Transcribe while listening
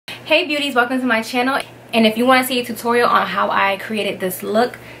Hey beauties, welcome to my channel, and if you want to see a tutorial on how I created this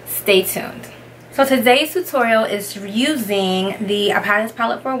look, stay tuned. So today's tutorial is using I've had this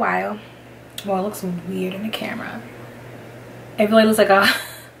palette for a while. Well, it looks weird in the camera. It really looks like a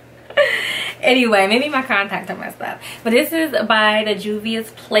anyway, maybe my contacts are messed up, but this is by the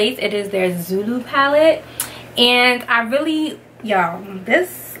Juvia'S place. It is their Zulu palette, and I really, y'all,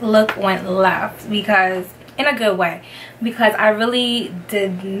 this look went left, because in a good way, because I really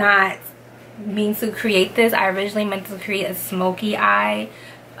did not mean to create this. I originally meant to create a smoky eye,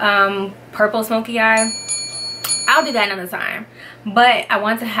 purple smoky eye. I'll do that another time, but I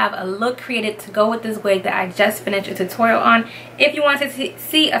want to have a look created to go with this wig that I just finished a tutorial on. If you want to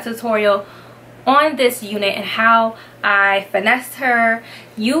see a tutorial on this unit and how I finessed her,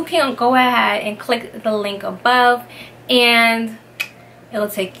 you can go ahead and click the link above and it'll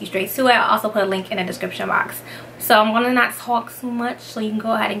take you straight to it. I'll also put a link in the description box. So I'm gonna not talk too much, so you can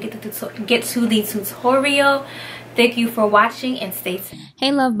go ahead and get to the tutorial. Thank you for watching and stay tuned.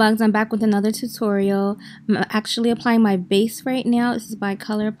 Hey love bugs, I'm back with another tutorial. I'm actually applying my base right now. This is by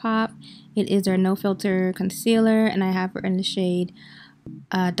ColourPop. It is their no filter concealer, and I have her in the shade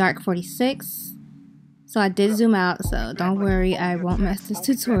dark 46. So I did zoom out, so don't worry, I won't mess this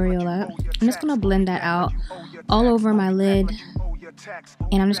tutorial up. I'm just gonna blend that out all over my lid,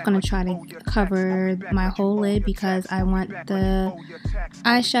 and I'm just going to try to cover my whole lid because I want the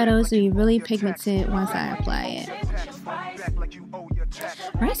eyeshadows to be really pigmented once I apply it.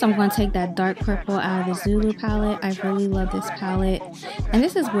 Alright, so I'm going to take that dark purple out of the Zulu palette. I really love this palette, and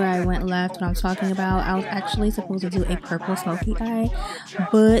this is where I went left, what I'm talking about. I was actually supposed to do a purple smoky eye,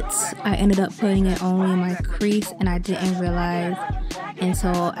 but I ended up putting it only in my crease, and I didn't realize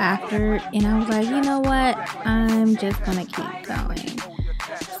until after, and I was like, you know what, I'm just gonna keep going.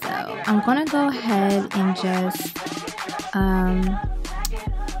 So I'm gonna go ahead and just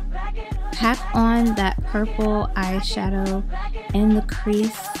pack on that purple eyeshadow in the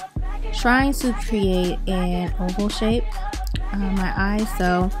crease, trying to create an oval shape on my eye.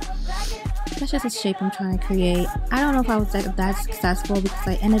 So that's just a shape I'm trying to create. I don't know if I was that successful because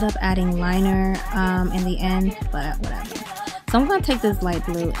I ended up adding liner in the end, but whatever. So I'm going to take this light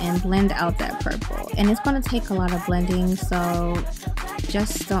blue and blend out that purple, and it's going to take a lot of blending, so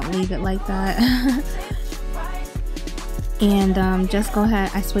just don't leave it like that. And just go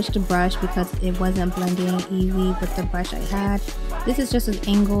ahead, I switched the brush because it wasn't blending easy with the brush I had. This is just an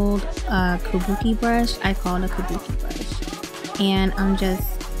angled kabuki brush. I call it a kabuki brush, and I'm just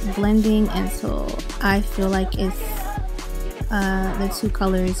blending until I feel like it's the two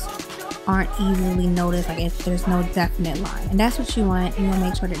colors aren't easily noticed, like if there's no definite line. And that's what you want. You want to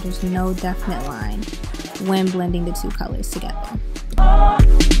make sure that there's no definite line when blending the two colors together.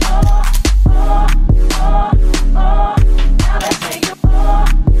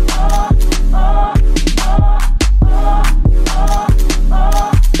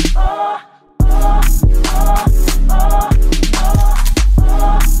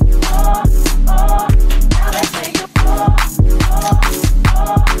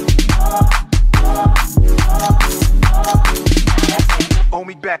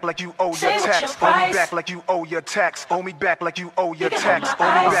 Like you owe your tax, owe me back like you owe your tax, owe me back like you owe your tax,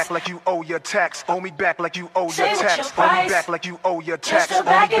 owe me back like you owe your tax, owe me back like you owe your tax, owe me back like you owe your tax, owe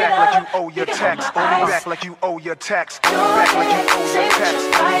me back like you owe your tax, owe me back like you owe your tax, owe me back like you owe your tax,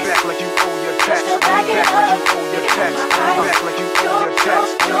 owe me back like you owe your tax, owe me back like you owe your tax, owe me back like you owe your tax, owe me back like you owe your tax,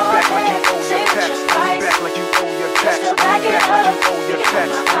 owe me back like you owe your tax, owe me back like you owe your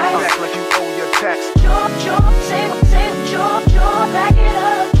tax, owe me back like you owe your tax.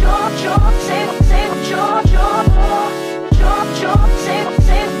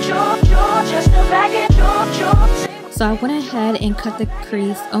 Back it up. So I went ahead and cut the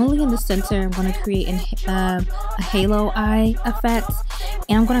crease only in the center. I'm going to create a halo eye effect,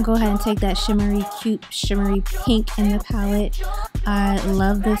 and I'm going to go ahead and take that cute shimmery pink in the palette. I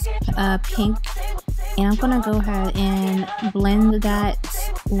love this pink, and I'm going to go ahead and blend that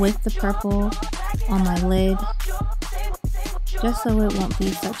with the purple on my lid, just so it won't be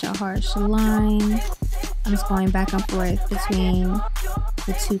such a harsh line. I'm just going back and forth between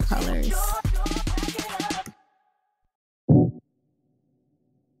the two colors.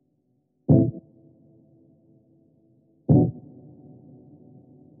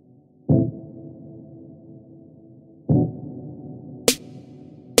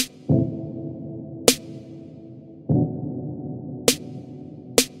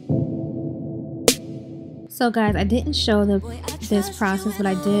 So guys, I didn't show this process, but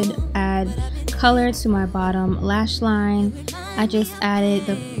I did add color to my bottom lash line. I just added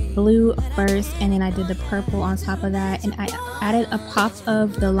the blue first, and then I did the purple on top of that, and I added a pop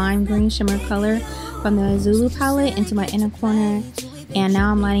of the lime green shimmer color from the Zulu palette into my inner corner. And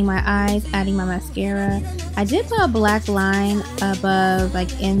now I'm lining my eyes, adding my mascara. I did put a black line above, like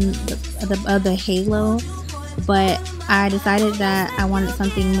in the halo, but I decided that I wanted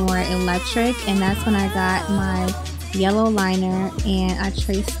something more electric, and that's when I got my yellow liner and I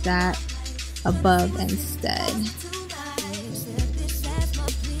traced that above instead.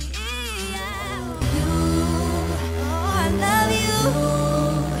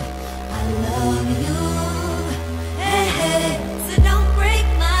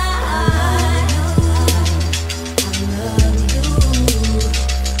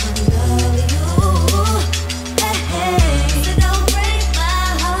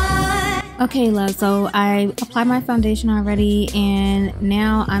 Okay, love, so I applied my foundation already, and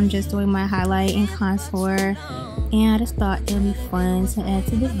now I'm just doing my highlight and contour, and I just thought it would be fun to add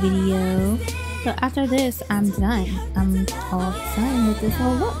to the video. So after this, I'm done. I'm all done with this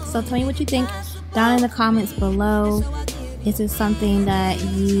whole look. So tell me what you think down in the comments below. Is this something that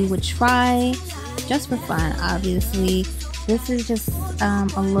you would try just for fun? Obviously, this is just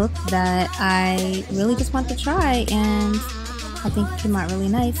a look that I really just want to try, and I think it came out really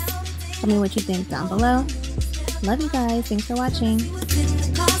nice. Tell me what you think down below. Love you guys. Thanks for watching.